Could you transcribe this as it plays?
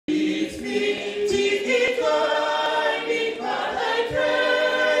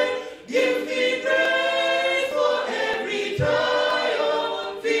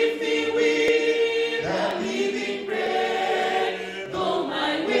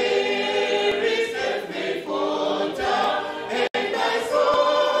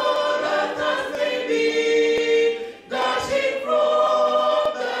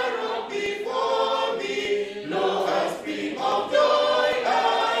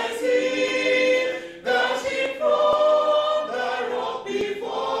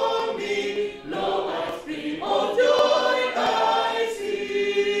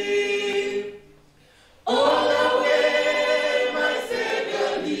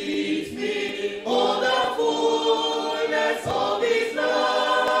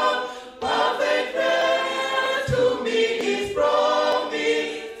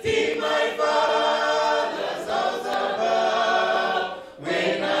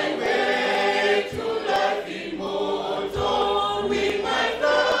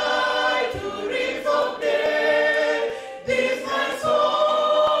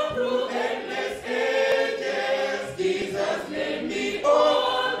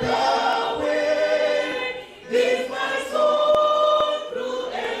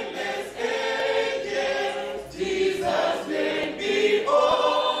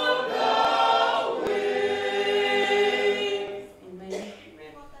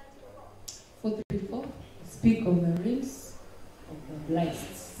434. Speak of the rings of the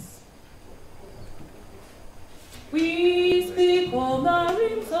blessed. We speak of the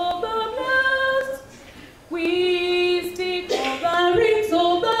rings of the blessed. We speak of the rings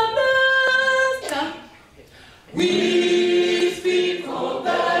of the blessed. We speak of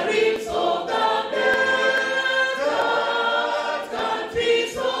the rings of the blessed. Country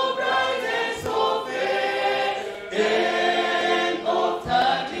so bright and so fair, and of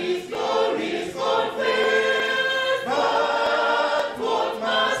that his glories confess. But what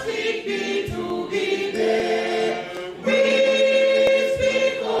must it be to be there? We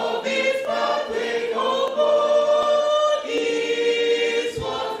speak of his pathway of God. His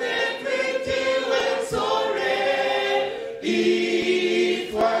was the twenty when so rare.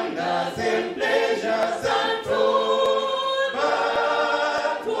 It wonders and pleasures untold.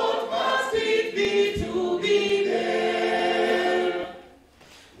 But what must it be to be there?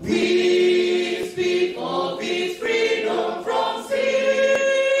 We speak of his freedom from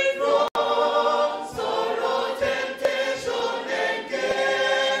sin, from sorrow, temptation, and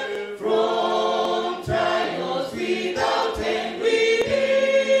care, from trials without end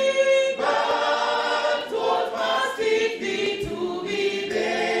within. But what must it be to be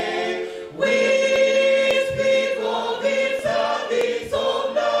there? We speak of his service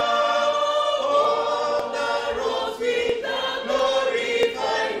of love, of the rose with the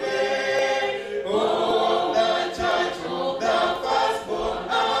glorified way, of the church of the firstborn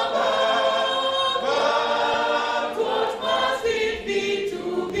above. But what must it be to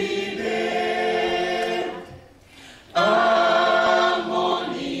be there?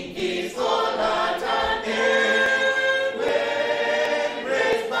 Morning is all at an end, when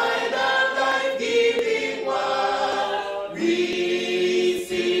raised by the life-giving one, we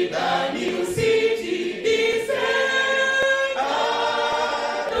see the new city descend,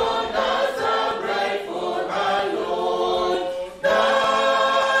 adorned as a bride for our Lord. The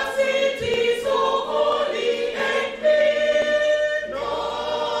city so holy and clean, no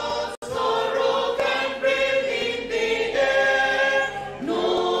sorrow can breathe in the air, no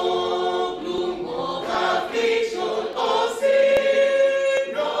gloom of affliction or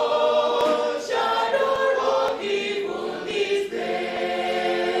sin, no shadow of evil is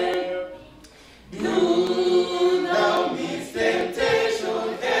there. Do thou miss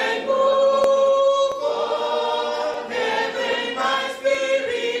temptation and move on heaven, my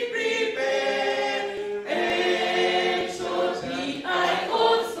spirit prepare, and shortly I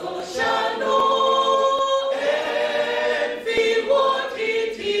also shall know and feel what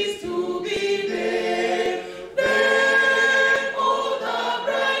it is to be there. Then all the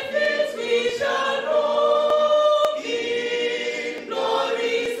bright things we shall know in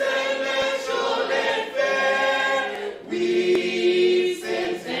glory celestial and fair. We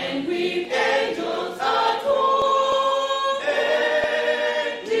saints and with angels at home,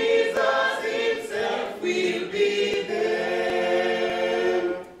 and Jesus himself will be there.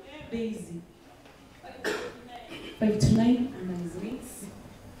 Daisy. 5 to 9 under his wings.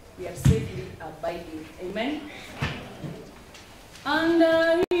 We are safely abiding. Amen.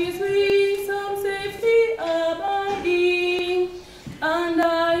 Under his wings, I'm safely abiding.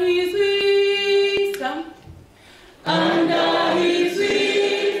 Under his wings, under his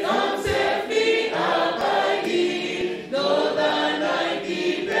wings, I'm safely abiding. Though the night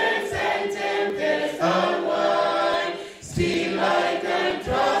events and tempests unwind, still I can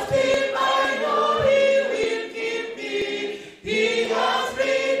trust him. I know he will keep me. He has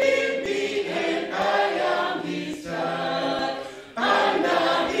redeemed me, and I am his child.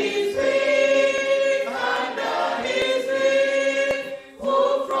 Under his wings, who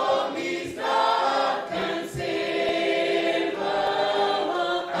from his love can save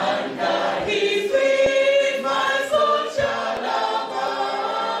us? Under his wings, my soul shall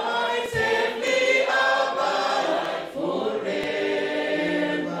abide, safely abide forever.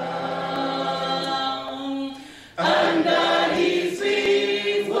 Under his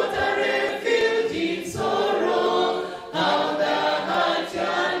wings, what a refuge in sorrow, how the heart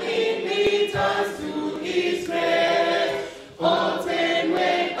yearning me turns to his grace. Often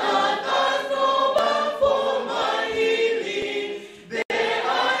when earth has no balm for my healing, there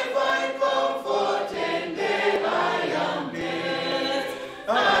I find comfort and there I am blessed.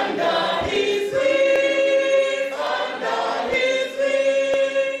 Under his wings,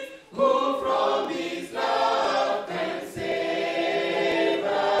 who from his love can save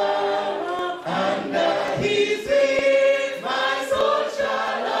us? Under his wings, my soul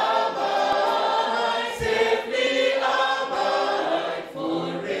shall abide, safely abide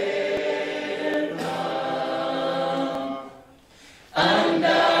forever.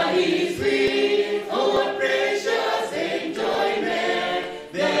 Under his wings.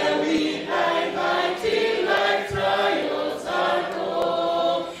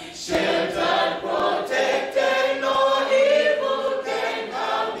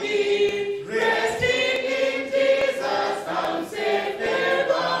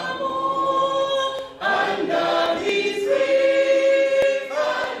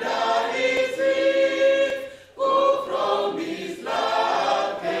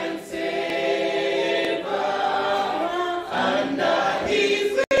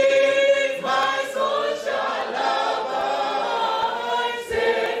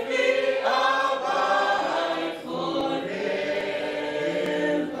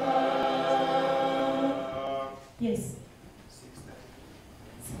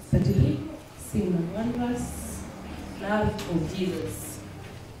 6:33, sing the one verse, love of Jesus.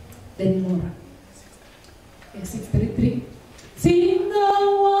 Then more. 6:33. Sing the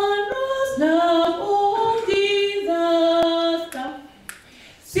wondrous love of Jesus. Come.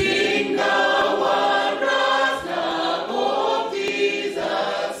 Sing the wondrous love of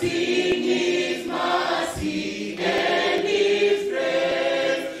Jesus. Sing His mercy and His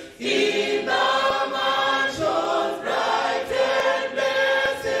grace. In the mansions bright and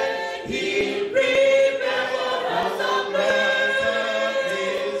blessed, He'll prepare for us a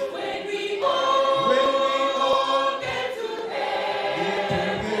place. When we all get to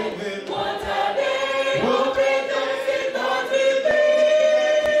heaven, what a day! What rejoicing that will be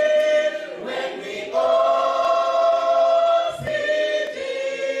when we all see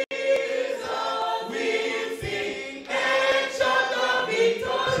Jesus. We'll sing and shout the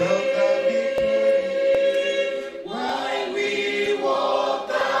victory. While we walk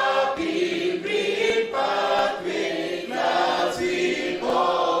the pilgrim pathway, clouds will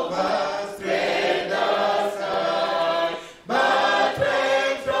overspread the sky. But when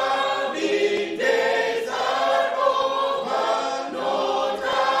troubling days are over, not a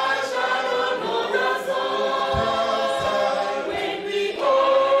shadow, not a sign. When we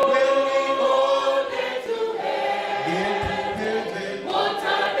all get to heaven, what a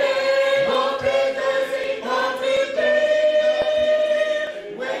day! What rejoicing that will be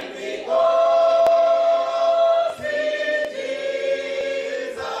when we all see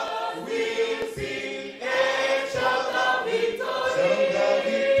Jesus. We'll sing and shout the victory.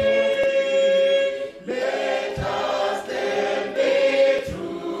 Let us then be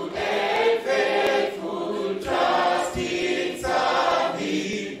true and faithful, trusting,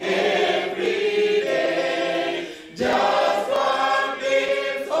 serving every day. Just one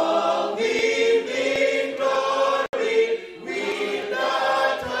glimpse of evening glory will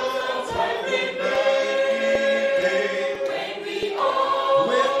not us remain. When we all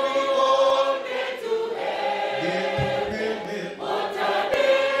get to heaven, what a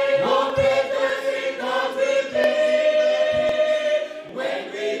day! What rejoicing that will be when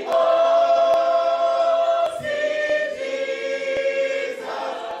we all see Jesus.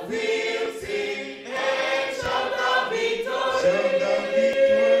 We'll sing and shout the victory.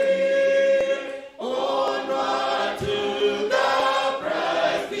 Onward to the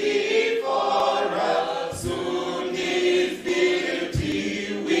prize before us. Soon His beauty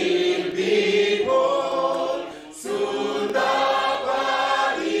will behold. Soon the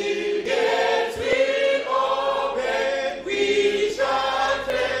pearly gates will open. We shall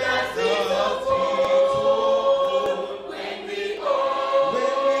tread the streets of gold. When we all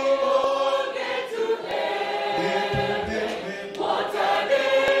get to heaven, what a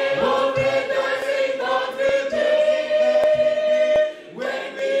day! What rejoicing that will be when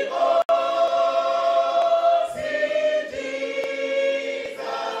we all see Jesus.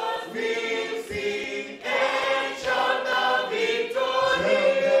 We'll sing and shout the victory.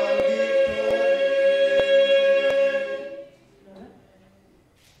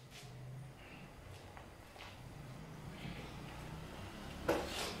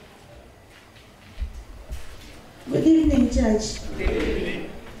 Good evening, church.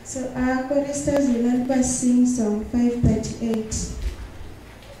 So our choristers will help us sing song 538.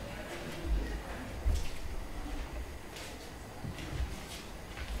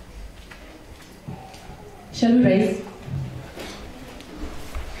 Shall we rise?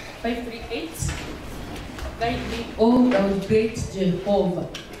 538. Guide me, O thou great Jehovah.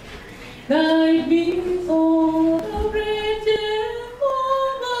 Guide me, O thou great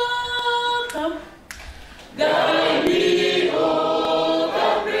Jehovah. Come. Guide me, O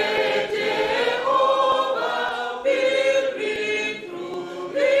thou great Jehovah, pilgrim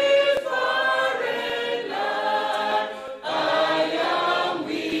through this foreign land. I am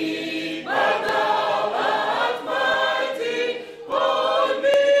weak, but thou art mighty. Hold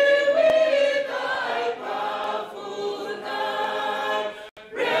me with thy powerful hand.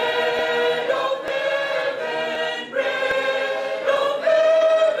 Bread of heaven, bread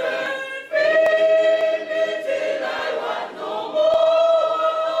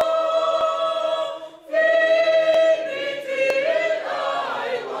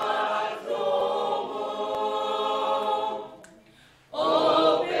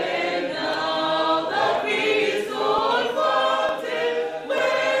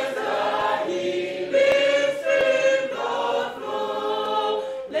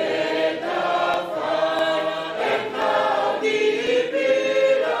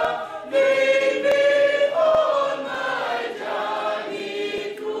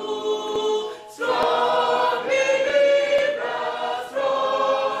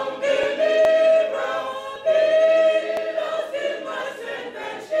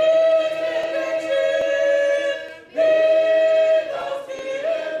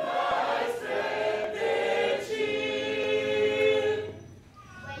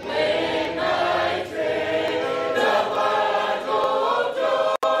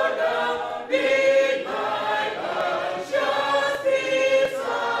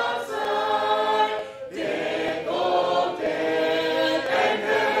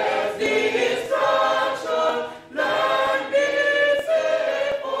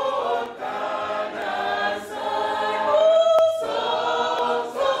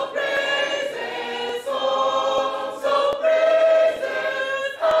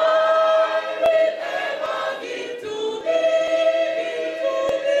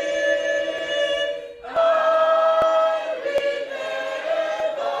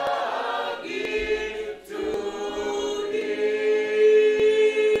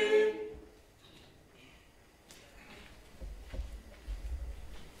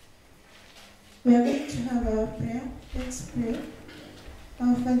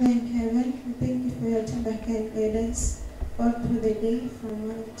Our Father in heaven, we thank you for your tender kind guidance all through the day from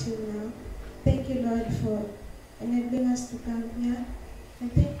morning till now. Thank you, Lord, for enabling us to come here.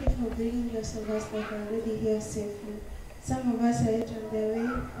 And thank you for bringing those of us that are already here safely. Some of us are yet on their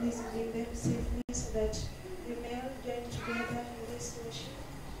way. Please bring them safely so that we may all join together in this worship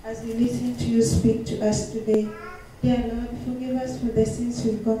as we listen to you speak to us today. Dear Lord, forgive us for the sins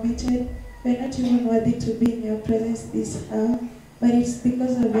we've committed. We're not even worthy to be in your presence this hour, but it's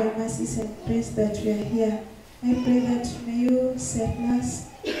because of your mercies and grace that we are here. I pray that may you settle us,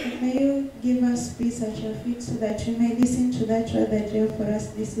 and may you give us peace at your feet so that we may listen to that word that you have for us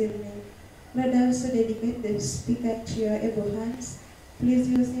this evening. Lord, I also dedicate the speaker to your able hands. Please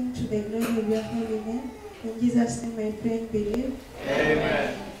use him to the glory of your holy name. In Jesus' name I pray and believe.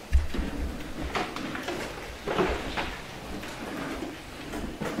 Amen.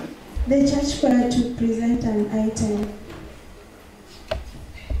 The church choir to present an item.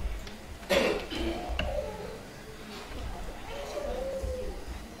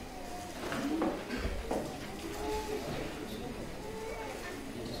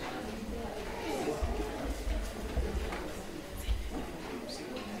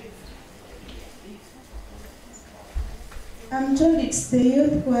 I'm told it's the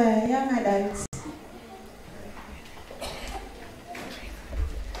youth choir, young adults.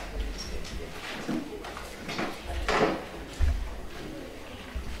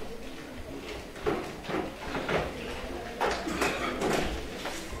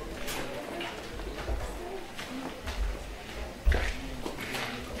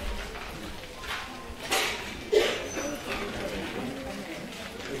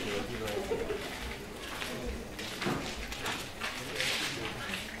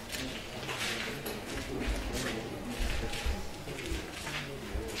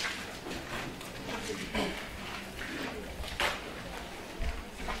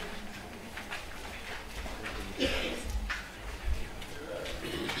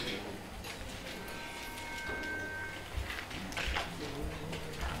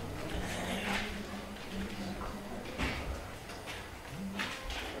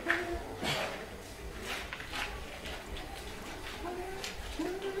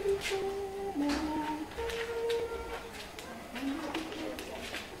 True.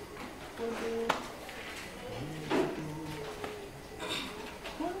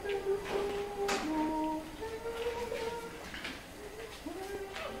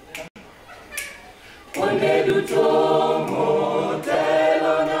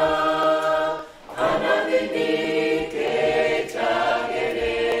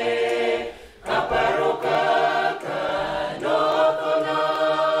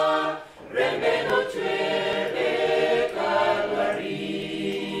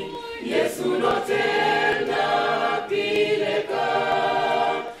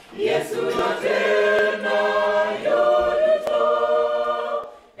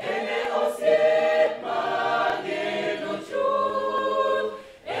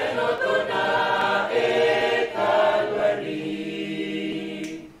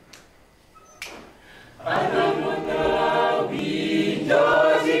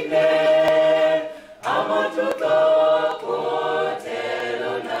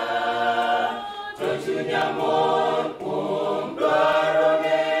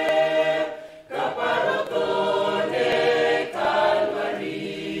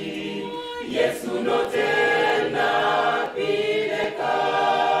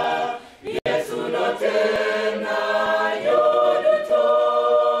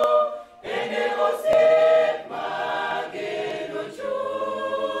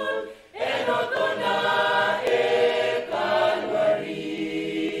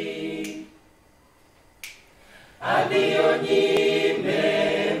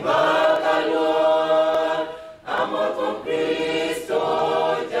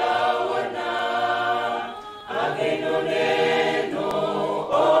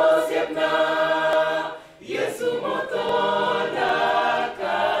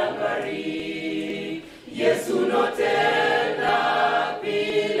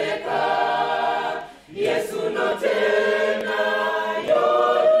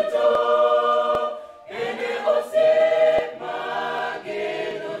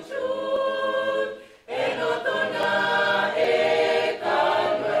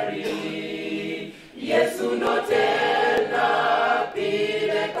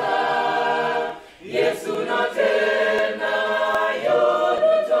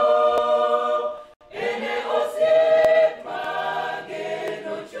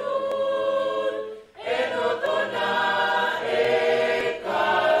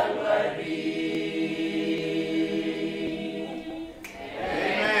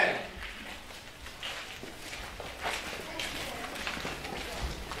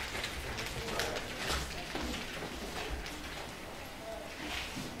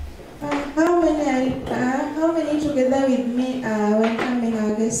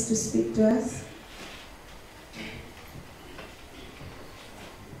 voice to speak to us.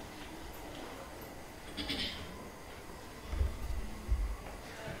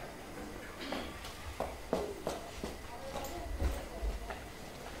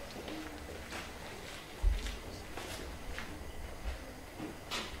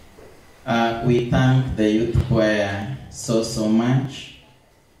 We thank the youth choir so much.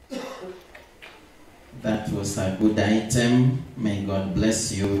 That was a good item. May God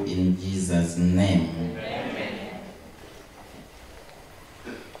bless you in Jesus' name. Amen.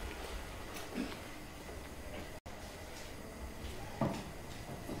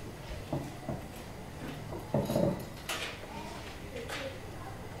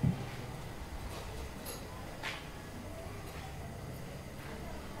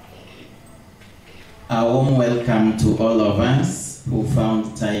 A warm welcome to all of us who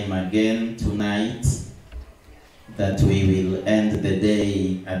found time again tonight that we will end the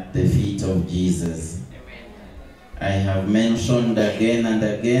day at the feet of Jesus. Amen. I have mentioned again and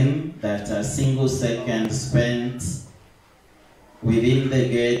again that a single second spent within the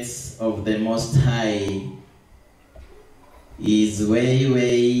gates of the Most High is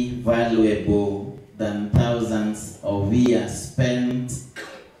way valuable than thousands of years spent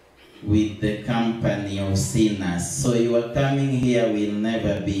with the company of sinners. So your coming here will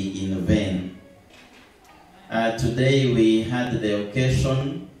never be in vain. Today we had the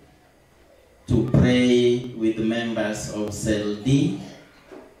occasion to pray with members of Cell D.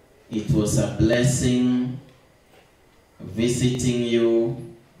 It was a blessing visiting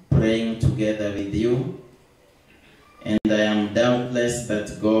you, praying together with you. And I am doubtless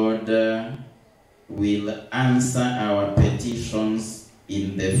that God will answer our petitions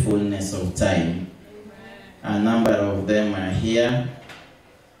in the fullness of time. A number of them are here,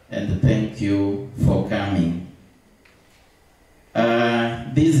 and thank you for coming.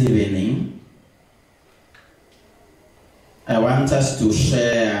 This evening, I want us to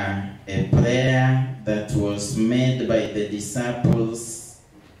share a prayer that was made by the disciples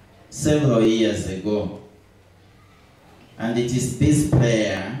several years ago. And it is this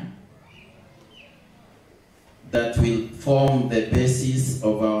prayer that will form the basis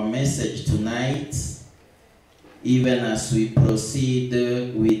of our message tonight, even as we proceed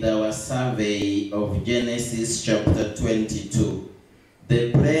with our survey of Genesis chapter 22.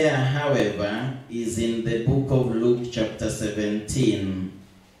 The prayer, however, is in the book of Luke chapter 17,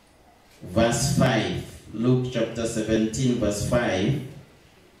 verse 5. Luke chapter 17, verse 5.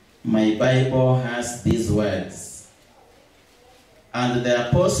 My Bible has these words. And the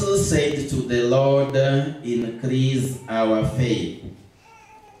apostles said to the Lord, increase our faith.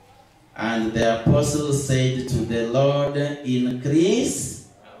 And the apostles said to the Lord, increase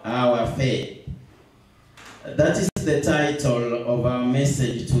our faith. That is the title of our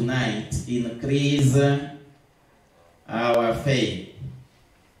message tonight, increase our faith.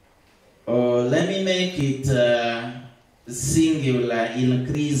 Or let me make it singular,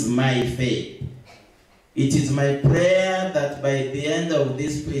 increase my faith. It is my prayer that by the end of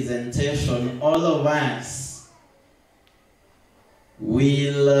this presentation, all of us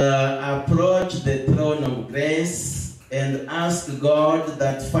will approach the throne of grace and ask God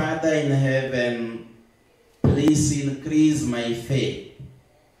that, Father in heaven, please increase my faith.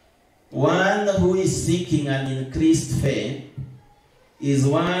 One who is seeking an increased faith is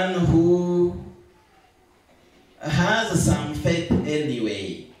one who has some faith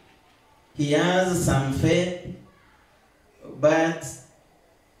anyway. He has some faith, but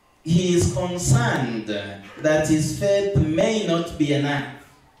he is concerned that his faith may not be enough.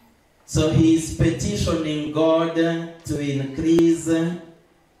 So he is petitioning God to increase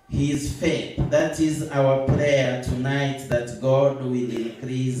his faith. That is our prayer tonight, that God will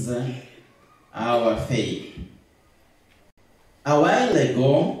increase our faith. A while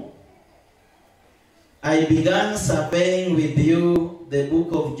ago, I began surveying with you the book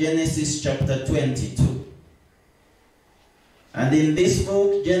of Genesis chapter 22. And in this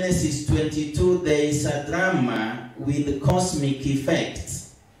book, Genesis 22, there is a drama with cosmic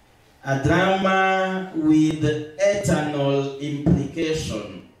effects. A drama with eternal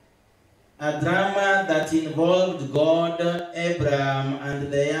implication. A drama that involved God, Abraham,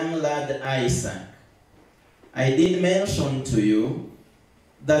 and the young lad Isaac. I did mention to you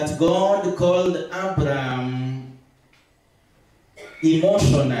that God called Abraham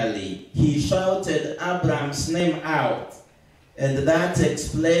emotionally. He shouted Abraham's name out, and that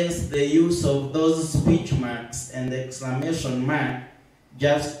explains the use of those speech marks and exclamation mark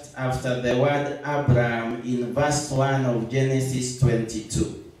just after the word Abraham in verse 1 of Genesis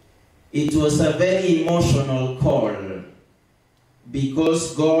 22. It was a very emotional call.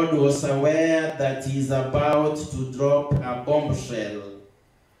 because God was aware that he is about to drop a bombshell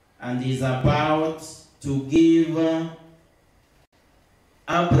and is about to give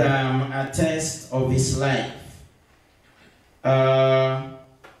Abraham a test of his life. Abraham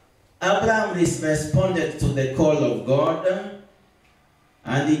responded to the call of God,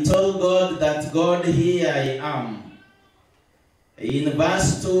 and he told God that, God, here I am. In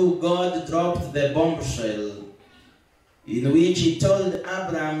verse 2, God dropped the bombshell in which he told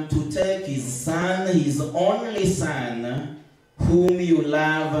Abraham to take his son, his only son, whom you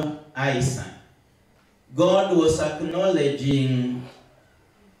love, Isaac. God was acknowledging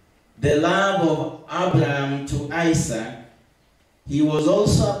the love of Abraham to Isaac. He was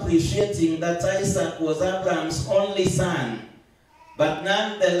also appreciating that Isaac was Abraham's only son. But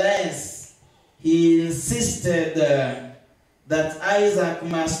nonetheless, he insisted that Isaac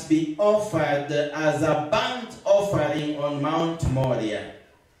must be offered as a burnt offering on Mount Moriah.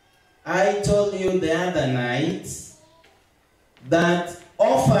 I told you the other night that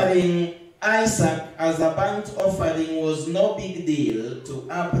offering Isaac as a burnt offering was no big deal to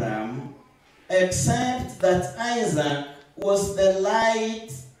Abraham, except that Isaac was the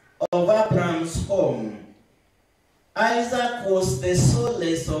light of Abraham's home. Isaac was the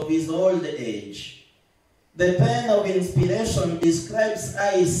solace of his old age. The pen of inspiration describes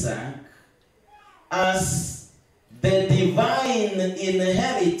Isaac as the divine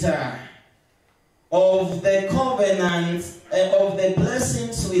inheritor of the covenant, of the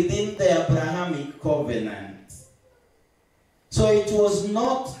blessings within the Abrahamic covenant. So it was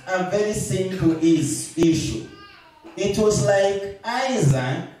not a very simple issue. It was like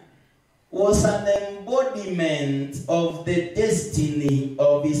Isaac was an embodiment of the destiny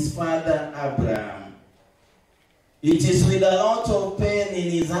of his father Abraham. It is with a lot of pain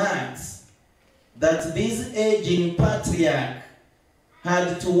in his heart that this aging patriarch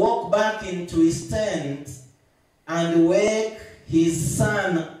had to walk back into his tent and wake his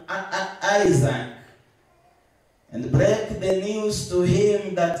son Isaac and break the news to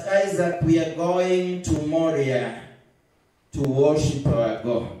him that, Isaac, we are going to Moriah to worship our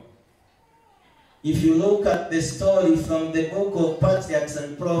God. If you look at the story from the book of Patriarchs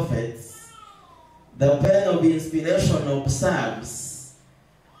and Prophets, the pen of inspiration observes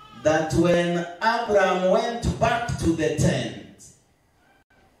that when Abraham went back to the tent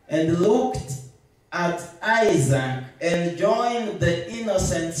and looked at Isaac and joined the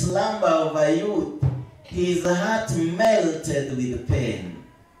innocent slumber of a youth, his heart melted with pain.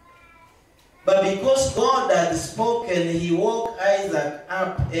 But because God had spoken, he woke Isaac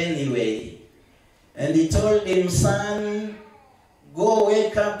up anyway. And he told him, son, go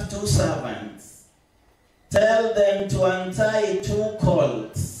wake up 2 servants. Tell them to untie 2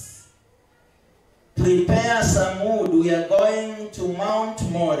 colts. Prepare some wood. We are going to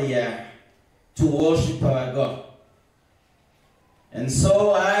Mount Moriah to worship our God. And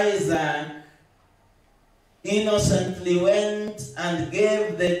so Isaac innocently went and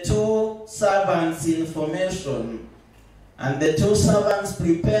gave the 2 servants information. And the 2 servants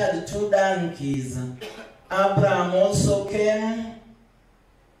prepared 2 donkeys. Abraham also came,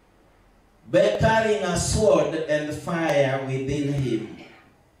 carrying a sword and fire within him.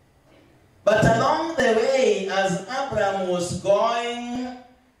 But along the way, as Abraham was going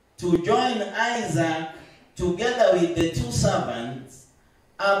to join Isaac together with the 2 servants,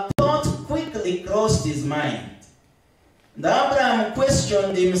 a thought quickly crossed his mind. And Abraham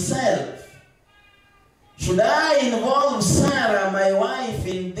questioned himself, should I involve Sarah, my wife,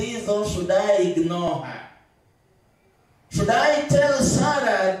 in this, or should I ignore her? Should I tell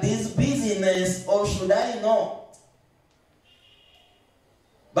Sarah this business, or should I not?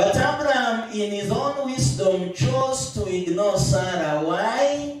 But Abraham, in his own wisdom, chose to ignore Sarah.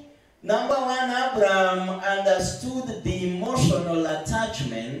 Why? Number 1, Abraham understood the emotional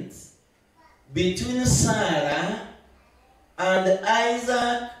attachment between Sarah and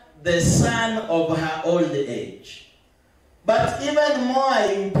Isaac, the son of her old age. But even more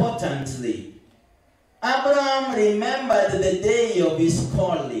importantly, Abraham remembered the day of his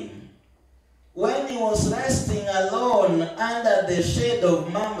calling, when he was resting alone under the shade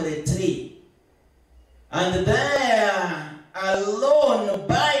of Mamre tree. And there, alone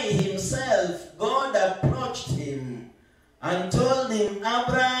by himself, God approached him and told him,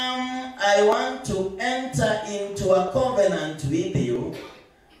 Abraham, I want to enter into a covenant with you.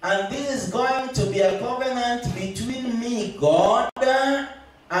 And this is going to be a covenant between me, God,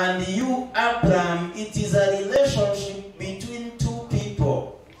 and you, Abraham. It is a relationship between 2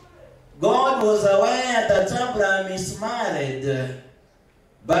 people. God was aware that Abraham is married,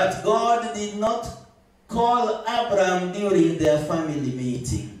 but God did not call Abraham during their family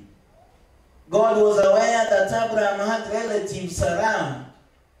meeting. God was aware that Abraham had relatives around.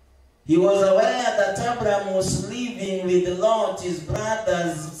 He was aware that Abraham was living with Lot, his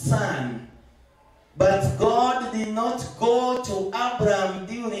brother's son. But God did not go to Abraham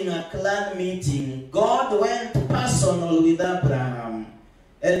during a clan meeting. God went personal with Abraham.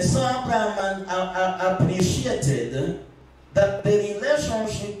 And so Abraham appreciated that the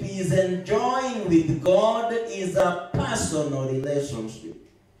relationship he is enjoying with God is a personal relationship.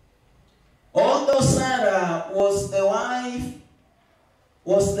 Although Sarah was the wife,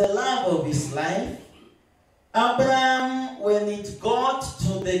 was the love of his life, Abraham, when it got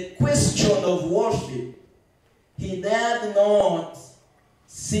to the question of worship, he dared not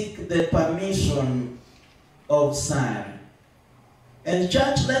seek the permission of Sarah. And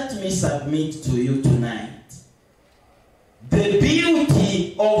church, let me submit to you tonight. The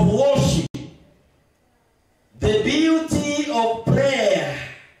beauty of worship, the beauty of prayer,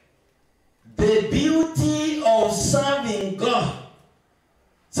 the beauty of serving God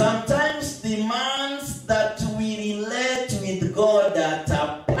sometimes demands that we relate with God at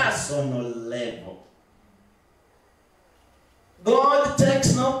a personal level. God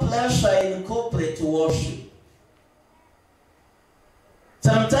takes no pleasure in corporate worship.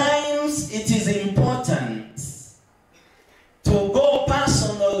 Sometimes it is important to go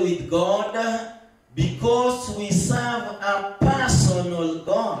personal with God because we serve a personal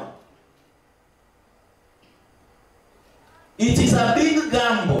God. It is a big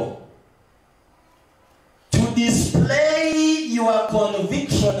gamble to display your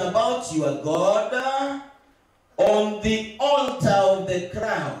conviction about your God on the altar of the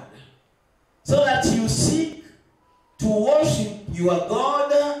crowd, so that you seek to worship your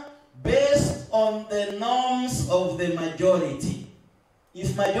God based on the norms of the majority.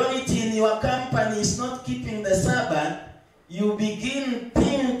 If majority in your company is not keeping the Sabbath, you begin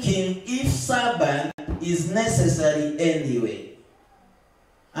thinking if Sabbath is necessary anyway.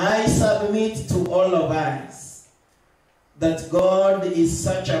 I submit to all of us that God is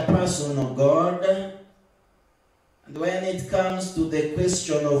such a personal God, and when it comes to the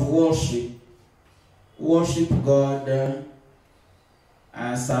question of worship, worship God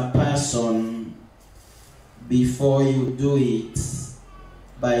as a person before you do it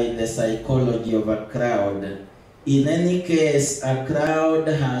by the psychology of a crowd. In any case, a crowd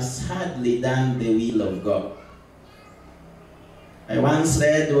has hardly done the will of God. I once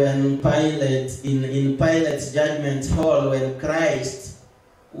read when Pilate, in Pilate's judgment hall, when Christ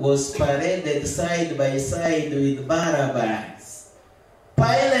was paraded side by side with Barabbas,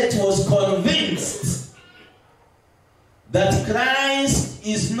 Pilate was convinced that Christ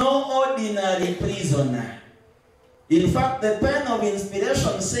is no ordinary prisoner. In fact, the pen of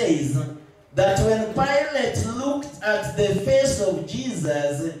inspiration says that when Pilate looked at the face of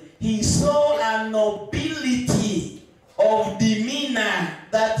Jesus, he saw a nobility of demeanor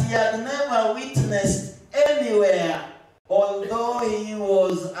that he had never witnessed anywhere, although he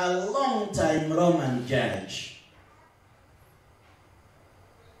was a long-time Roman judge.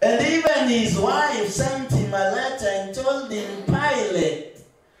 And even his wife sent him a letter and told him, Pilate,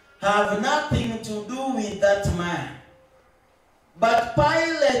 have nothing to do with that man. But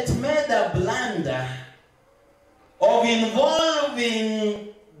Pilate made a blunder of involving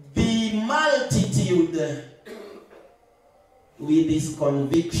the multitude with his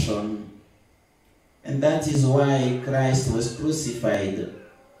conviction. And that is why Christ was crucified.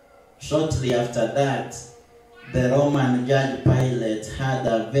 Shortly after that, the Roman judge Pilate had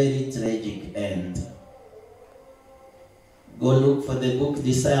a very tragic end. Go look for the book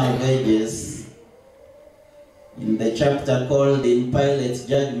Desire of Ages, in the chapter called In Pilate's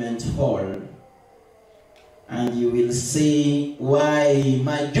Judgment Hall, and you will see why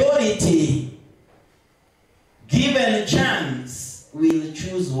majority, given a chance, will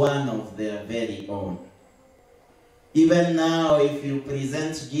choose one of their very own. Even now, if you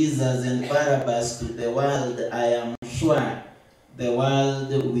present Jesus and Barabbas to the world, I am sure the world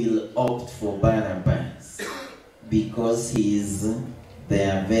will opt for Barabbas because he is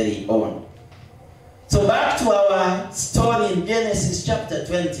their very own. So back to our story in Genesis chapter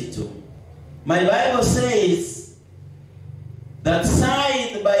 22. My Bible says that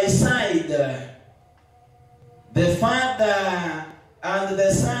side by side, the father and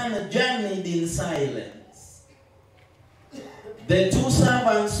the son journeyed in silence. The two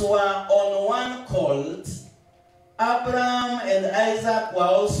servants were on one colt. Abraham and Isaac were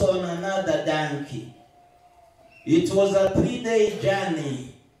also on another donkey. It was a 3-day journey.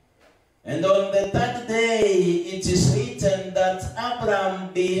 And on the third day, it is written that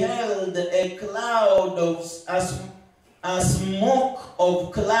Abraham beheld a cloud a smoke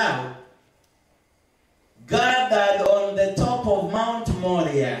of cloud gathered on the top of Mount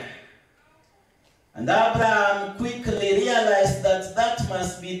Moriah. And Abraham quickly realized that that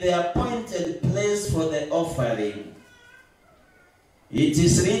must be the appointed place for the offering. It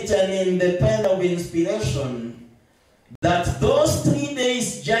is written in the pen of inspiration that those 3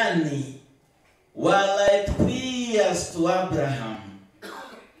 days' journey were like 3 years to Abraham.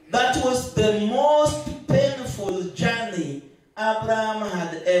 That was the most painful journey Abraham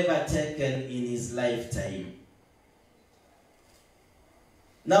had ever taken in his lifetime.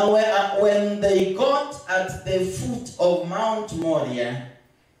 Now, when they got at the foot of Mount Moriah,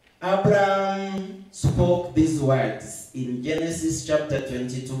 Abraham spoke these words in Genesis chapter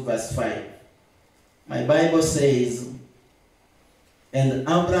 22, verse 5. My Bible says, "And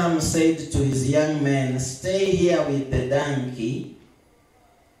Abraham said to his young men, 'Stay here with the donkey,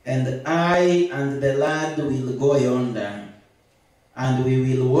 and I and the lad will go yonder, and we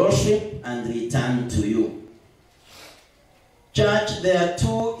will worship and return to you.'" Church, there are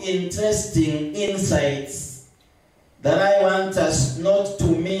two interesting insights that I want us not to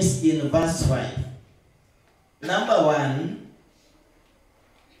miss in verse 5. Number one,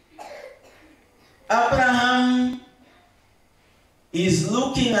 Abraham is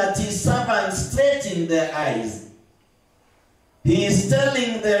looking at his servants straight in the eyes. He is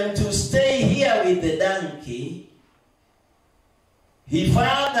telling them to stay here with the donkey. He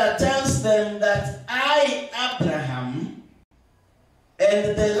further tells them that I, Abraham,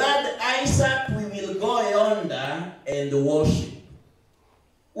 and the lad Isaac, we will go yonder and worship.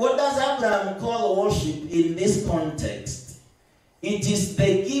 What does Abraham call worship in this context? It is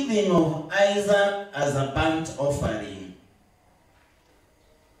the giving of Isaac as a burnt offering.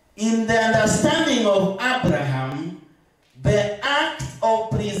 In the understanding of Abraham, the act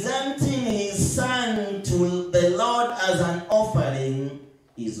of presenting his son to the Lord as an offering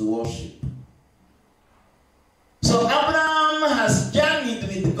is worship. So Abraham has journeyed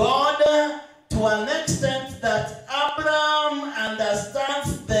with God to an extent that Abraham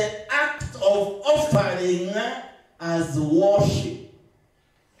understands the act of offering as worship.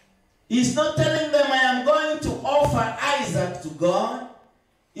 He's not telling them, "I am going to offer Isaac to God."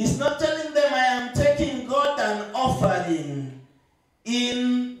 He's not telling them, "I am taking God an offering."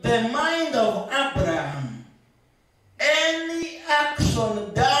 In the mind of Abraham, any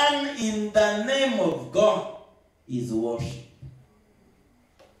action done in the name of God is worship.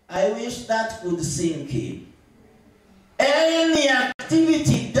 I wish that could sink in. Any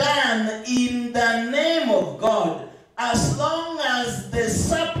activity done in the name of God, as long as the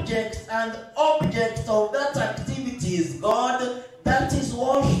subject and object of that activity is God, that is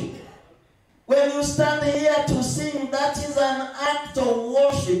worship. When you stand here to sing, that is an act of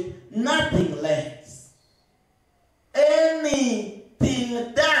worship, nothing less.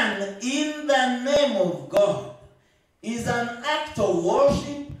 Anything done in the name of God is an act of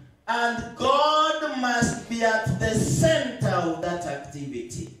worship, and God must be at the center of that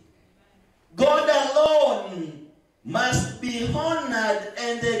activity. God alone must be honored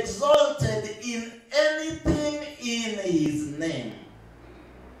and exalted in anything in his name.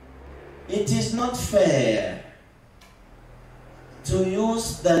 It is not fair to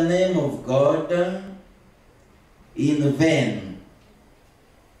use the name of God in vain.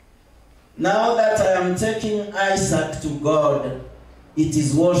 Now that I am taking Isaac to God, it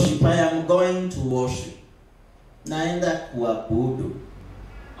is worship. I am going to worship. Naenda kuabudu.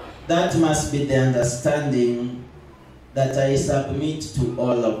 That must be the understanding that I submit to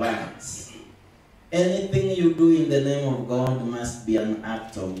all of us. Anything you do in the name of God must be an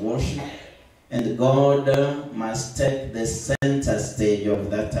act of worship, and God must take the center stage of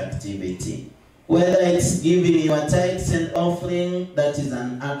that activity. Whether it's giving your tithes and offering, that is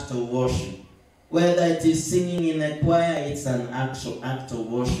an act of worship. Whether it is singing in a choir, it's an actual act of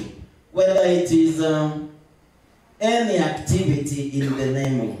worship. Whether it is any activity in the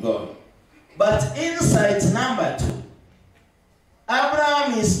name of God. But insight number 2,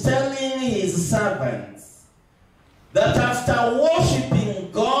 Abraham is telling his servants that after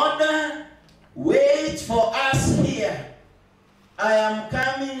worshiping God, wait for us here. I am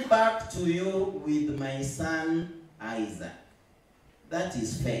coming back to you with my son Isaac. That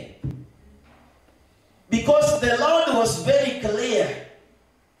is faith. Because the Lord was very clear,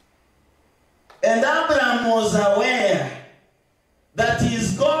 and Abraham was aware that he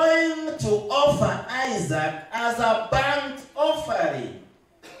is going to offer Isaac as a burnt offering.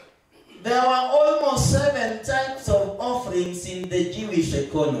 There were almost 7 types of offerings in the Jewish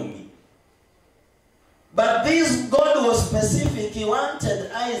economy. he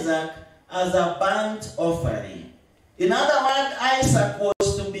wanted Isaac as a burnt offering. In other words, Isaac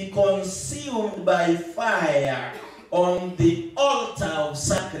was to be consumed by fire on the altar of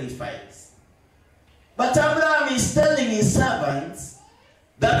sacrifice. But Abraham is telling his servants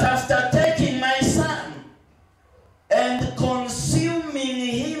that after taking my son and consuming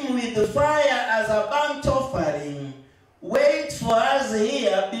him with fire as a burnt offering, wait for us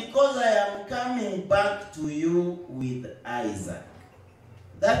here, because I am coming back to you with Isaac.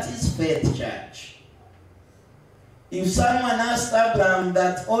 That is faith, church. If someone asked Abraham,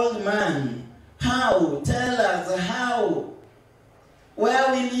 that old man, how? Tell us how.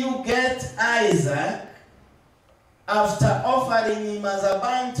 Where will you get Isaac after offering him as a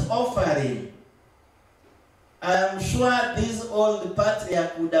burnt offering? I am sure this old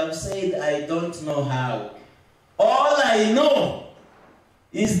patriarch would have said, I don't know how. All I know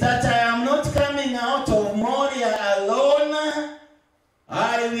is that I am not coming out of Moriah alone.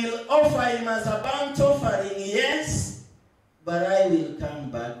 I will offer him as a burnt offering, yes, but I will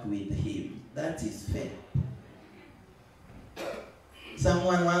come back with him. That is faith.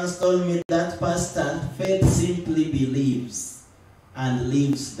 Someone once told me that, Pastor, faith simply believes and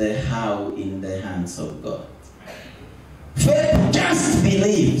leaves the how in the hands of God. Faith just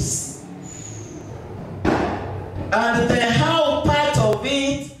believes. And the how part of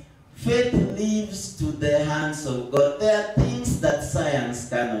it, faith leaves to the hands of God. There are things that science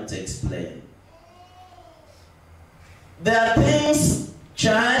cannot explain. There are things,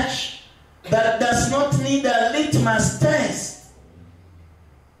 church, that does not need a litmus test.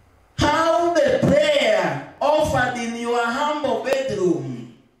 How the prayer offered in your humble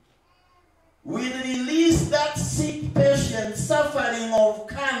bedroom will release that sick patient suffering of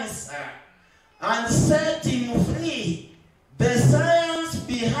cancer and set him free. The science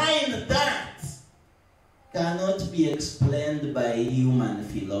behind that cannot be explained by human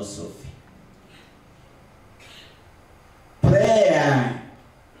philosophy. Prayer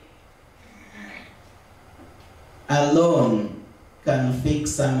alone can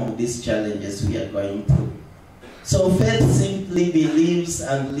fix some of these challenges we are going through. So faith simply believes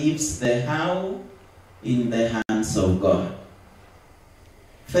and leaves the how in the hands of God.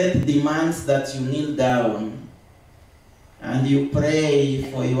 Faith demands that you kneel down and you pray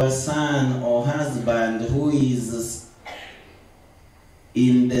for your son or husband who is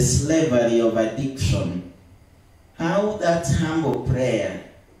in the slavery of addiction. How that humble prayer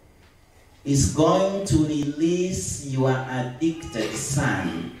is going to release your addicted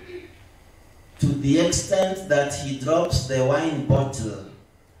son to the extent that he drops the wine bottle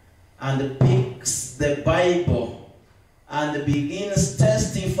and picks the Bible and begins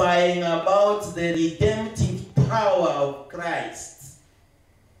testifying about the redemptive power of Christ.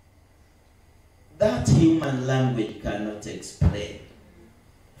 That human language cannot explain.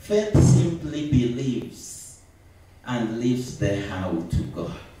 Faith simply believes and leaves the how to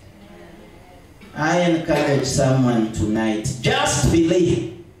God. I encourage someone tonight, just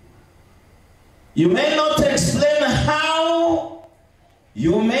believe. You may not explain how,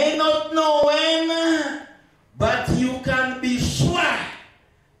 you may not know when, but you can be sure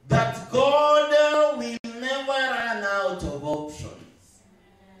that God will never run out of options.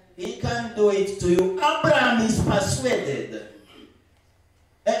 He can do it to you. Abraham is persuaded.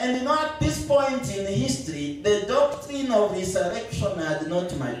 And you know, at this point in history, the doctrine of resurrection had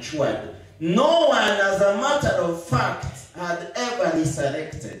not matured. No one, as a matter of fact, had ever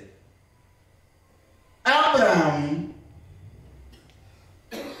resurrected. Abraham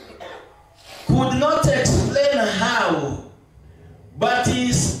could not explain how, but he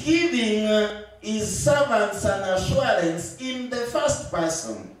is giving his servants an assurance in the first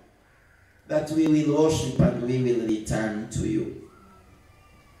person that we will worship and we will return to you.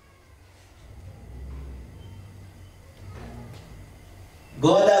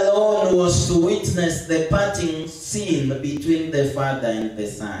 God alone was to witness the parting scene between the Father and the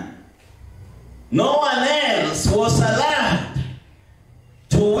Son. No one else was allowed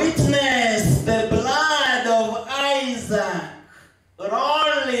to witness the blood of Isaac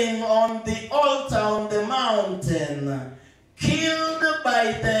rolling on the altar on the mountain, killed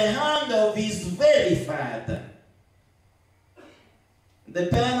by the hand of his very father. The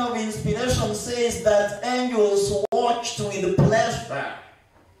pen of inspiration says that angels watched with pleasure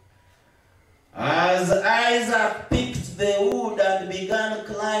as Isaac picked the wood and began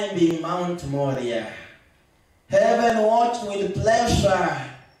climbing Mount Moriah. Heaven watched with pleasure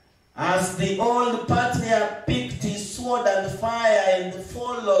as the old patriarch picked his sword and fire and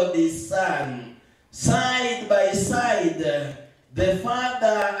followed his son, side by side, the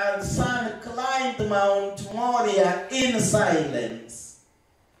father and son climbed Mount Moriah in silence.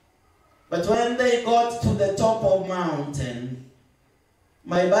 But when they got to the top of the mountain,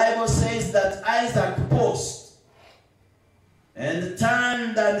 my Bible says that Isaac paused and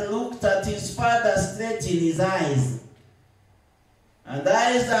turned and looked at his father straight in his eyes. And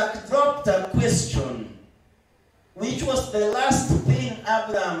Isaac dropped a question, which was the last thing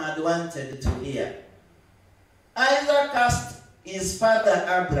Abraham had wanted to hear. Isaac asked his father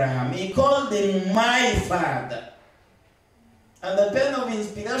Abraham, he called him my father. And the pen of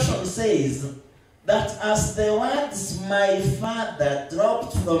inspiration says that as the words my father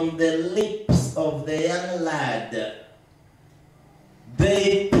dropped from the lips of the young lad,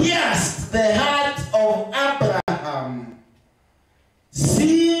 they pierced the heart of Abraham,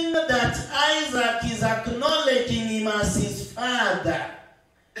 seeing that Isaac is acknowledging him as his father.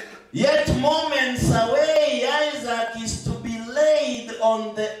 Yet moments away, Isaac is to be laid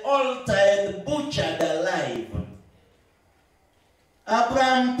on the altar and butchered alive.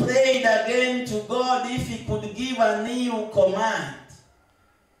 Abraham prayed again to God if he could give a new command.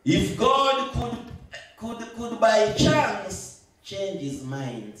 If God could by chance change his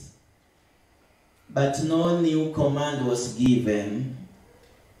mind. But no new command was given.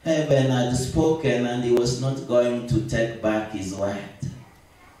 Heaven had spoken and he was not going to take back his word.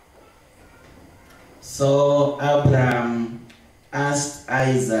 So Abraham asked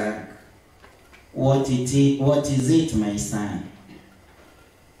Isaac, what is it, my son?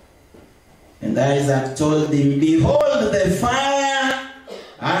 And Isaac told him, behold the fire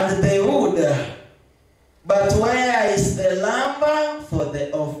and the wood, but where is the lamb for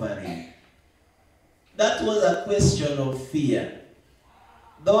the offering? That was a question of fear,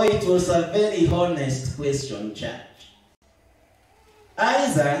 though it was a very honest question, church.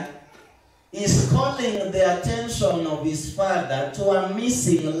 Isaac is calling the attention of his father to a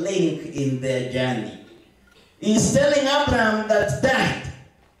missing link in their journey. He's telling Abraham that, Dad,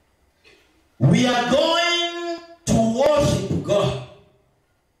 we are going to worship God.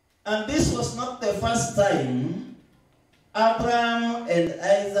 And this was not the first time Abraham and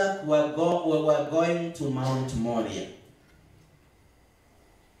Isaac were going to Mount Moriah.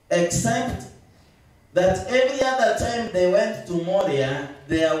 Except that every other time they went to Moriah,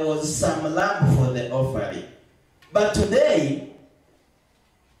 there was some lamb for the offering. But today,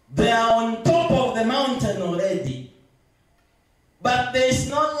 they are on top of the mountain already. But there is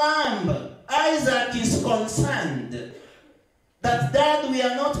no lamb. Isaac is concerned that, Dad, we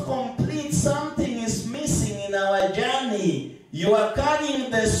are not complete. Something is missing in our journey. You are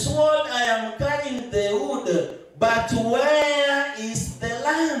carrying the sword, I am carrying the wood. But where is the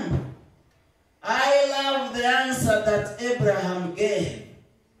lamb? I love the answer that Abraham gave.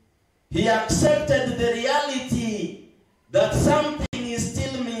 He accepted the reality that something is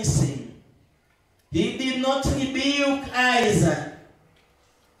still missing. He did not rebuke Isaac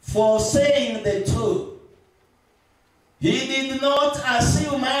for saying the truth. He did not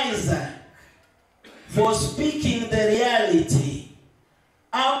assume Isaac for speaking the reality.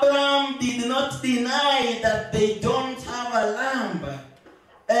 Abraham did not deny that they don't have a lamb,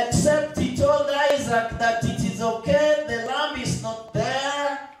 except he told Isaac that it is okay, the lamb is not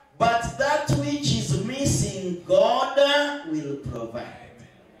there, but that which is missing, God will provide.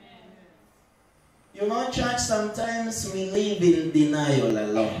 You know, church, sometimes we live in denial a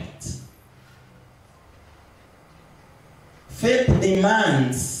lot. Faith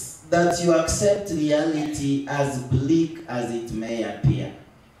demands that you accept reality as bleak as it may appear.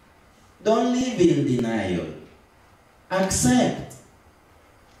 Don't live in denial. Accept.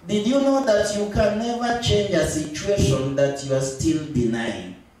 Did you know that you can never change a situation that you are still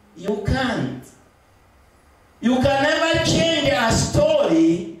denying? You can't. You can never change a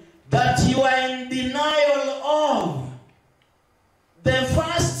story that you are in denial of. The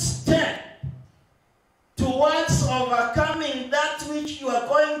first step towards overcoming that which you are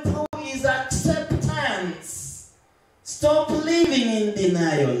going through is acceptance. Stop living in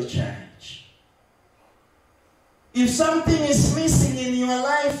denial, church. If something is missing in your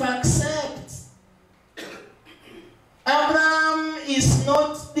life, accept. Abraham is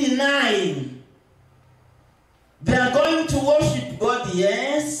not denying. They are going to worship God,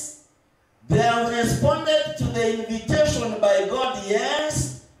 yes. They have responded to the invitation by God,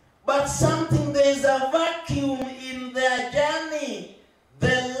 yes. But there is a vacuum in their journey.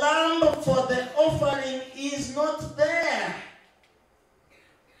 The lamb for the offering is not there.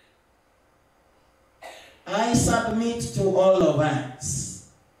 I submit to all of us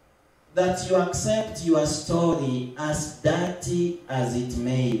that you accept your story as dirty as it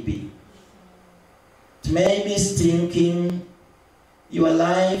may be. It may be stinking, Your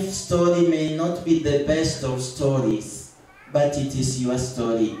life story may not be the best of stories, but it is your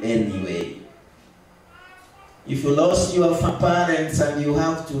story anyway. If you lost your parents and you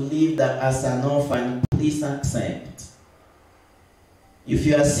have to live as an orphan, please accept. If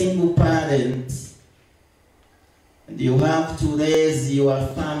you are a single parent and you have to raise your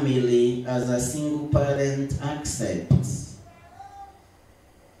family as a single parent, accept.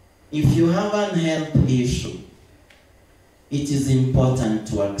 If you have an health issue, it is important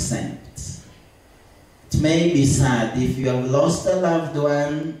to accept. It may be sad. If you have lost a loved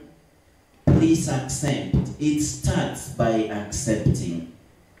one, please accept. It starts by accepting.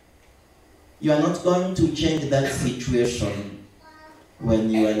 You are not going to change that situation when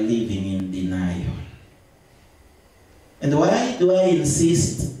you are living in denial. And why do I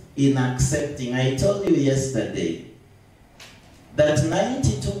insist in accepting? I told you yesterday that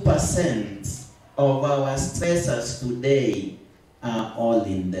 92% of our stressors today are all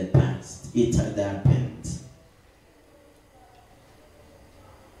in the past. It had happened.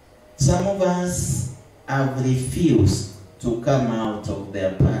 Some of us have refused to come out of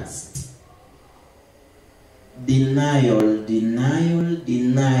their past. Denial, denial,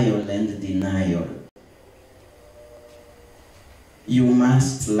 denial, and denial. You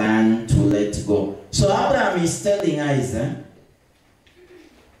must learn to let go. So Abraham is telling Isaac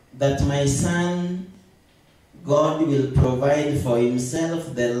that my son, God will provide for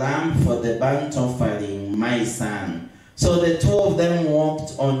himself the lamb for the burnt offering, my son. So the two of them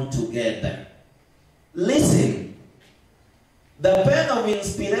walked on together. Listen, the pen of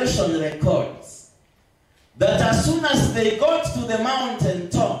inspiration records that as soon as they got to the mountain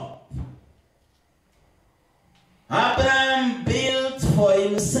top, Abraham built for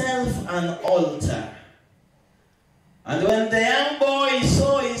himself an altar. And when the young boy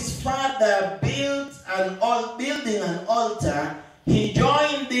saw his father building an altar, he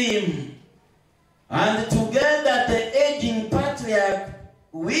joined him. And together the aging patriarch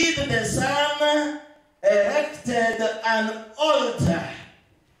with the son erected an altar.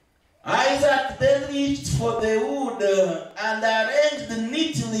 Isaac then reached for the wood and arranged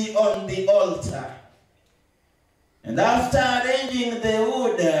neatly on the altar. And after arranging the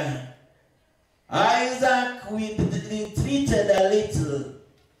wood, Isaac retreated a little.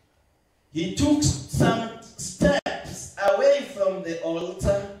 He took some steps away from the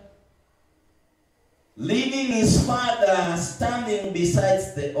altar, leaving his father standing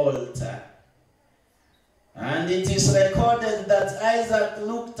beside the altar. And it is recorded that Isaac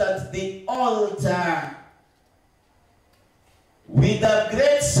looked at the altar with a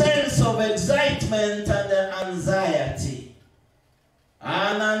great sense of excitement and anxiety.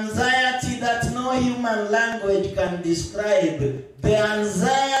 An anxiety that no human language can describe. The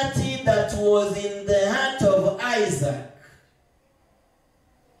anxiety that was in the heart of Isaac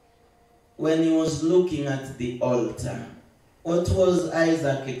when he was looking at the altar. What was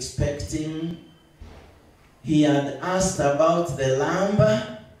Isaac expecting? He had asked about the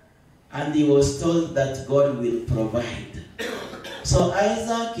lamb and he was told that God will provide. So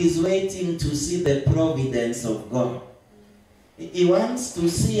Isaac is waiting to see the providence of God. He wants to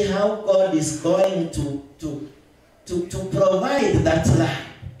see how God is going to provide that lamb.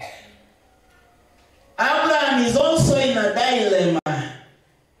 Abraham is also in a dilemma.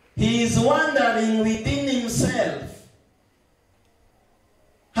 He is wondering within himself,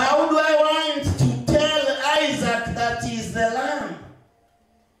 how do I want to tell Isaac that he is the lamb?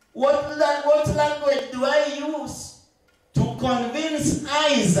 What language do I use to convince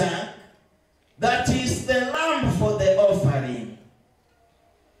Isaac that he is the lamb for the offering?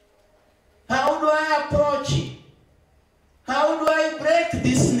 How do I approach it? How do I break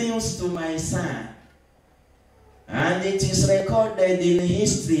this news to my son? And it is recorded in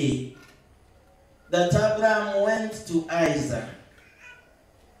history that Abraham went to Isaac.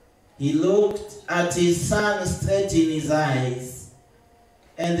 He looked at his son straight in his eyes.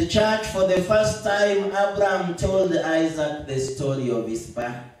 And the church, for the first time, Abraham told Isaac the story of his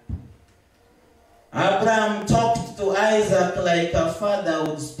birth. Abraham talked to Isaac like a father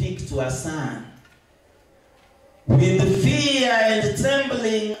would speak to a son. With fear and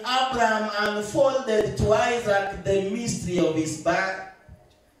trembling, Abraham unfolded to Isaac the mystery of his birth.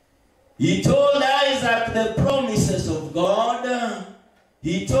 He told Isaac the promises of God.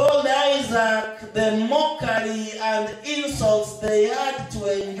 He told Isaac the mockery and insults they had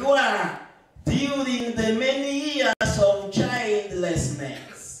to endure during the many years of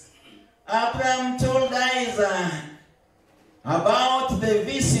childlessness. Abraham told Isaac about the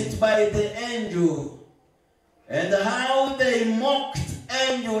visit by the angel and how they mocked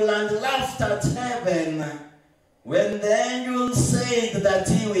angel and laughed at heaven when the angel said that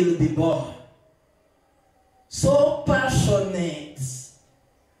he will be born. So passionate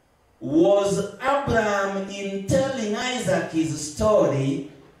was Abraham in telling Isaac his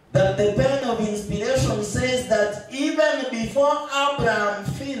story that the pen of inspiration says that even before Abraham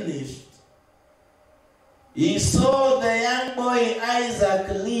finished, he saw the young boy Isaac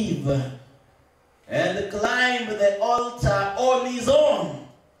live and climb the altar on his own.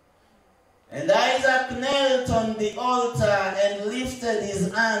 And Isaac knelt on the altar and lifted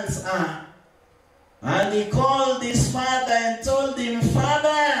his hands up. And he called his father and told him,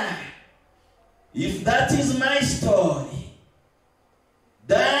 "Father, if that is my story,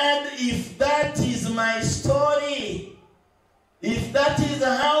 Dad, if that is my story, if that is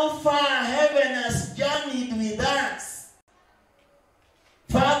how far heaven has journeyed with us,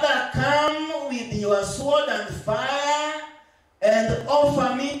 Father, come with your sword and fire and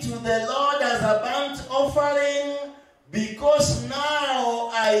offer me to the Lord as a burnt offering, because now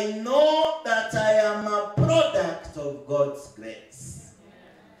I know that I am a product of God's grace."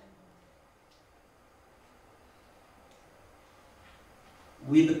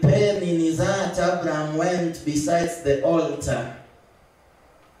 With pain in his heart, Abraham went beside the altar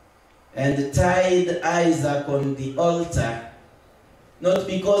and tied Isaac on the altar, not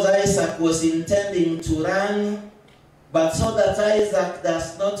because Isaac was intending to run, but so that Isaac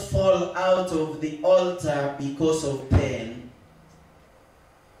does not fall out of the altar because of pain.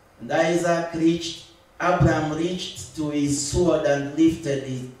 And Abraham reached to his sword and lifted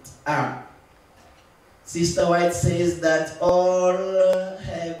it up. Sister White says that all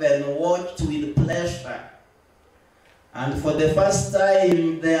heaven watched with pleasure, and for the first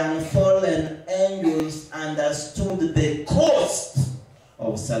time the unfallen angels understood the cost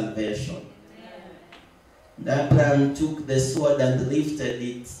of salvation. And Abraham took the sword and lifted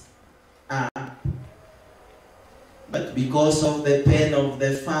it up. But because of the pain of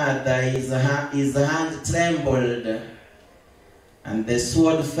the father, his hand trembled, and the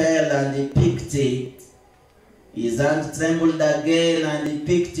sword fell, and he picked it. His hand trembled again, and he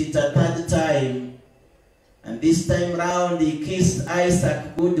picked it a third time. And this time round he kissed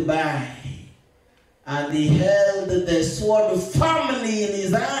Isaac goodbye. And he held the sword firmly in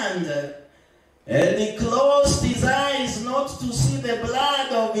his hand. And he closed his eyes not to see the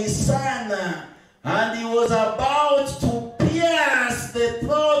blood of his son. And he was about to pierce the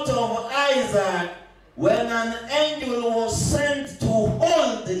throat of Isaac when an angel was sent to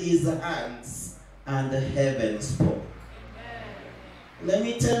hold his hands. And heaven spoke. Let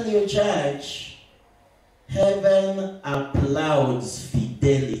me tell you, church, heaven applauds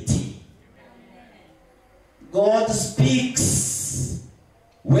fidelity. God speaks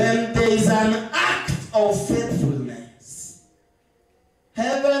when there is an act of faithfulness.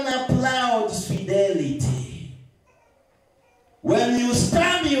 Heaven applauds fidelity. When you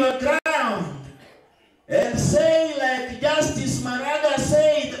stand your ground and say, like Justice Maraga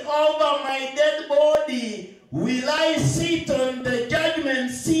said, "Over my dead body will I sit on the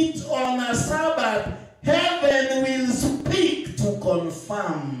judgment seat on a Sabbath," heaven will speak to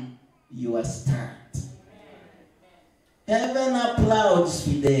confirm your stand. Heaven applauds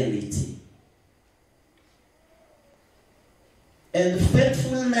fidelity. And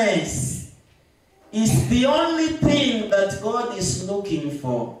faithfulness is the only thing that God is looking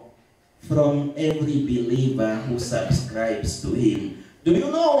for from every believer who subscribes to him. Do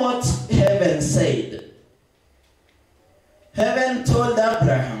you know what heaven said? Heaven told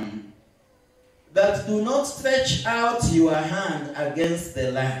Abraham that do not stretch out your hand against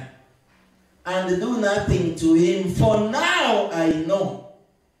the land and do nothing to him, for now I know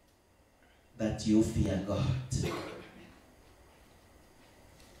that you fear God.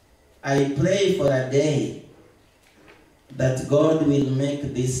 I pray for a day that God will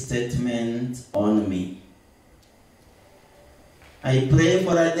make this statement on me. I pray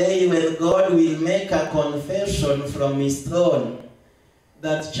for a day when God will make a confession from his throne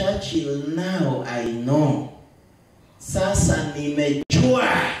that, Churchill, now I know, sasa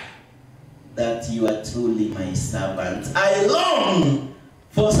nimejua, that you are truly my servant. I long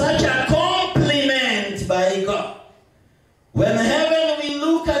for such a compliment by God. When heaven will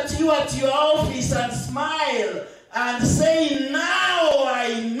look at you at your office and smile and say, "Now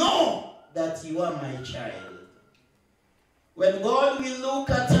I know that you are my child." When God will look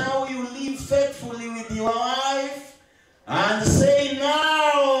at how you live faithfully with your wife and say,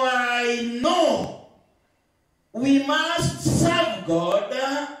 "Now I know." We must serve God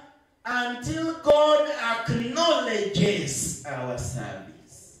until God acknowledges our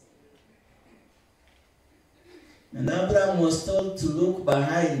service. And Abraham was told to look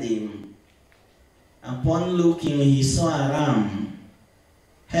behind him Upon looking, he saw a ram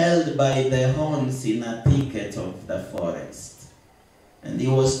held by the horns in a thicket of the forest. And he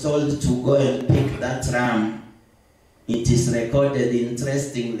was told to go and pick that ram. It is recorded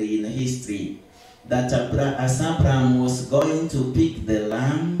interestingly in history that as Abraham was going to pick the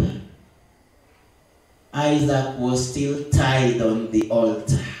lamb, Isaac was still tied on the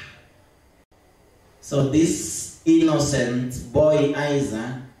altar. So this innocent boy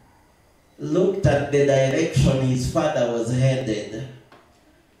Isaac looked at the direction his father was headed,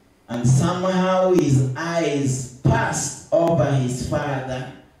 and somehow his eyes passed over his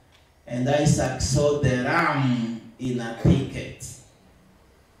father, and Isaac saw the ram in a thicket.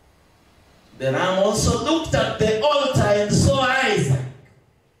 The ram also looked at the altar and saw Isaac.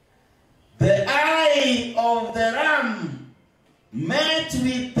 The eye of the ram met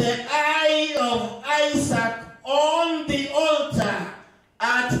with the eye of Isaac on the altar.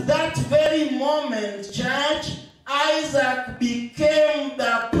 At that very moment, church, Isaac became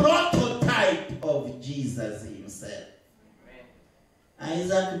the prototype of Jesus himself.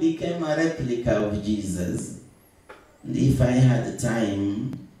 Isaac became a replica of Jesus. And if I had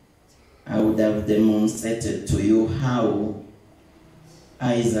time, I would have demonstrated to you how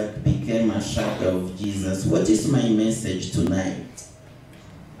Isaac became a shadow of Jesus. What is my message tonight?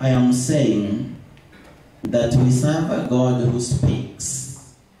 I am saying that we serve a God who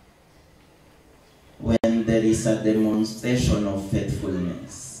speaks when there is a demonstration of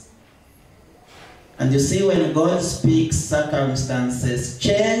faithfulness. And you see, when God speaks, circumstances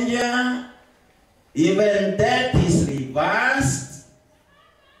change, even death is reversed,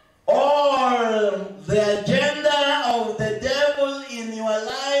 all the agenda of the devil in your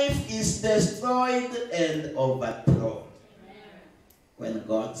life is destroyed and overthrown. When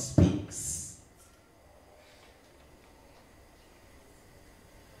God speaks.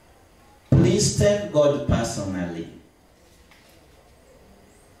 Please take God personally.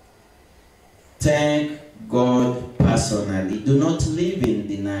 Take God personally. Do not live in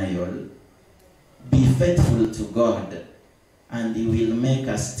denial. Be faithful to God, and He will make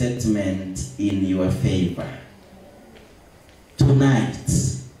a statement in your favor. Tonight,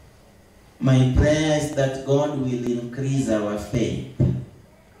 my prayer is that God will increase our faith.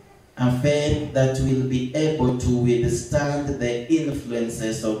 A faith that will be able to withstand the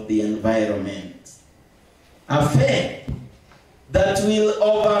influences of the environment. A faith that will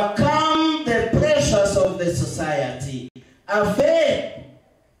overcome the pressures of the society. A faith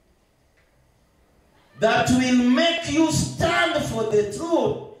that will make you stand for the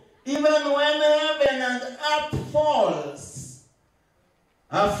truth even when heaven and earth falls.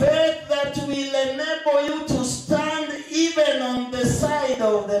 A faith that will enable you to stand even on the side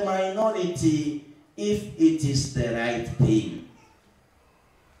of the minority if it is the right thing.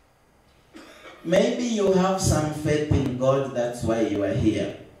 Maybe you have some faith in God, that's why you are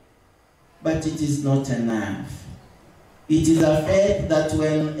here. But it is not enough. It is a faith that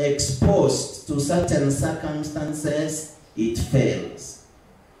when exposed to certain circumstances, it fails.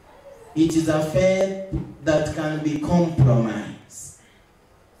 It is a faith that can be compromised.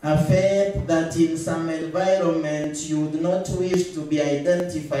 A faith that in some environment you would not wish to be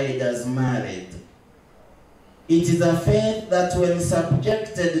identified as married. It is a faith that when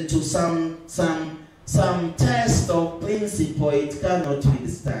subjected to some test of principle, it cannot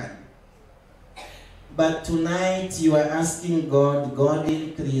withstand. But tonight you are asking God, God,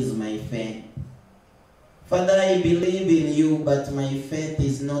 increase my faith. Father, I believe in you, but my faith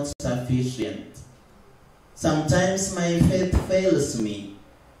is not sufficient. Sometimes my faith fails me.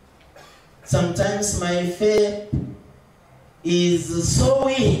 Sometimes my faith is so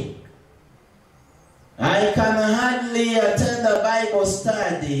weak. I can hardly attend a Bible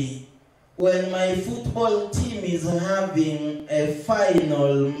study when my football team is having a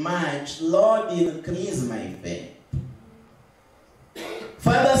final match. Lord, increase my faith.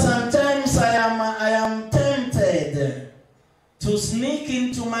 Father, sometimes I am tempted to sneak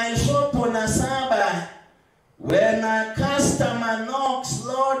into my shop on a Sabbath. When a customer knocks,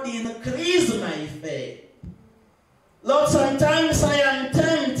 Lord, increase my faith. Lord, sometimes I am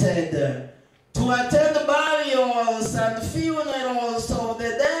tempted to attend burials and funerals of the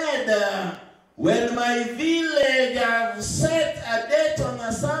dead. When my village have set a date on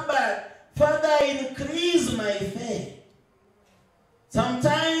a Sabbath, Father, increase my faith.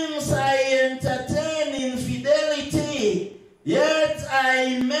 Sometimes I entertain infidelity, yet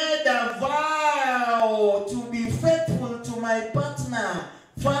I made a vow to be faithful to my partner.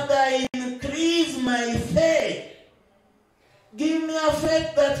 Father, increase my faith. Give me a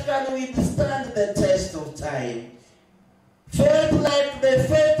faith that can withstand the test of time. Faith like the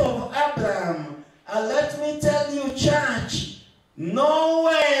faith of Abraham, a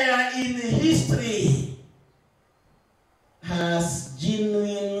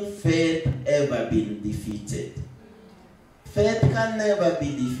never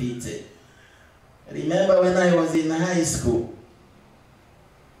be defeated. Remember when I was in high school,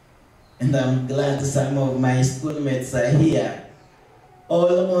 and I'm glad some of my schoolmates are here,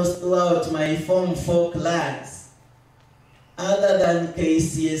 almost throughout my Form 4 class, other than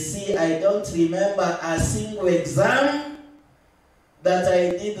KCSE, I don't remember a single exam that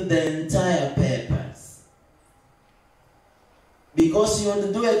I did the entire papers. Because you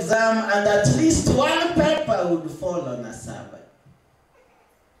would do exam and at least one paper would fall on a Sabbath.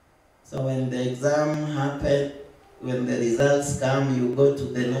 So when the exam happened, when the results come, you go to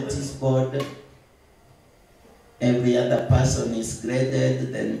the notice board. Every other person is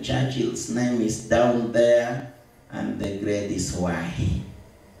graded, then Churchill's name is down there, and the grade is Y,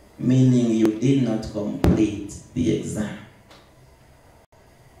 meaning you did not complete the exam.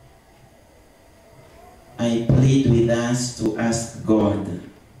 I plead with us to ask God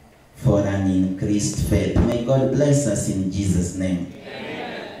for an increased faith. May God bless us in Jesus' name.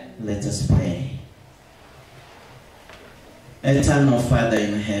 Amen. Let us pray. Eternal Father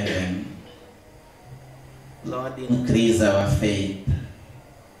in heaven, Lord, increase our faith.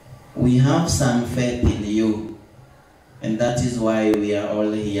 We have some faith in you, and that is why we are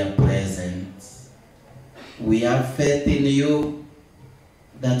all here present. We have faith in you.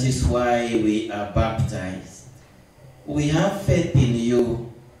 That is why we are baptized. We have faith in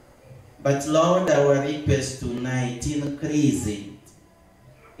you. But Lord, our request tonight, increase it.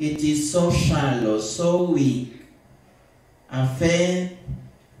 It is so shallow, so weak. A faith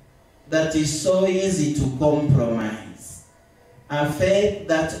that is so easy to compromise. A faith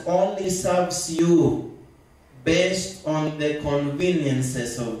that only serves you based on the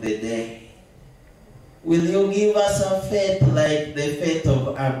conveniences of the day. Will you give us a faith like the faith of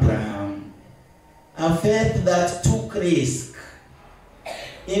Abraham? A faith that took risk,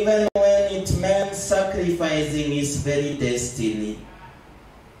 even when it meant sacrificing his very destiny.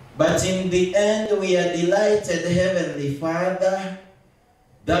 But in the end, we are delighted, Heavenly Father,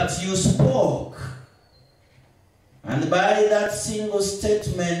 that you spoke. And by that single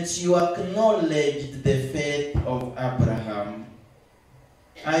statement, you acknowledged the faith of Abraham.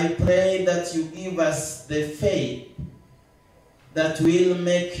 I pray that you give us the faith that will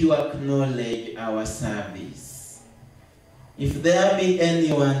make you acknowledge our service. If there be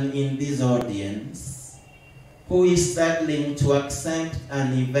anyone in this audience who is struggling to accept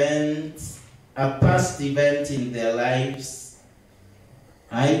an event, a past event in their lives,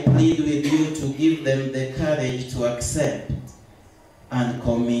 I plead with you to give them the courage to accept and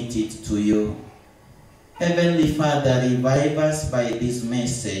commit it to you. Heavenly Father, revive us by this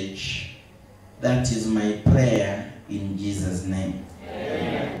message. That is my prayer in Jesus' name.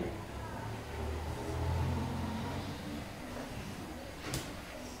 Amen.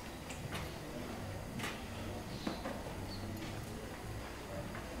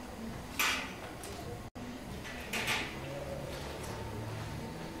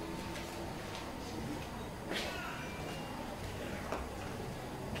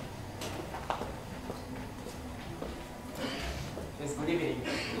 Yes, good evening,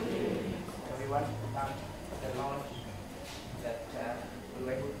 everyone. Thank the Lord that we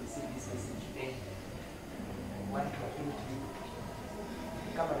were able to see this message today. I want to appeal to you to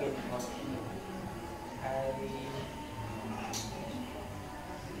come again before Him. I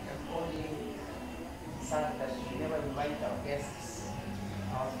have only said that we never invite our guests,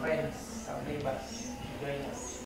 our friends, our neighbors to join us.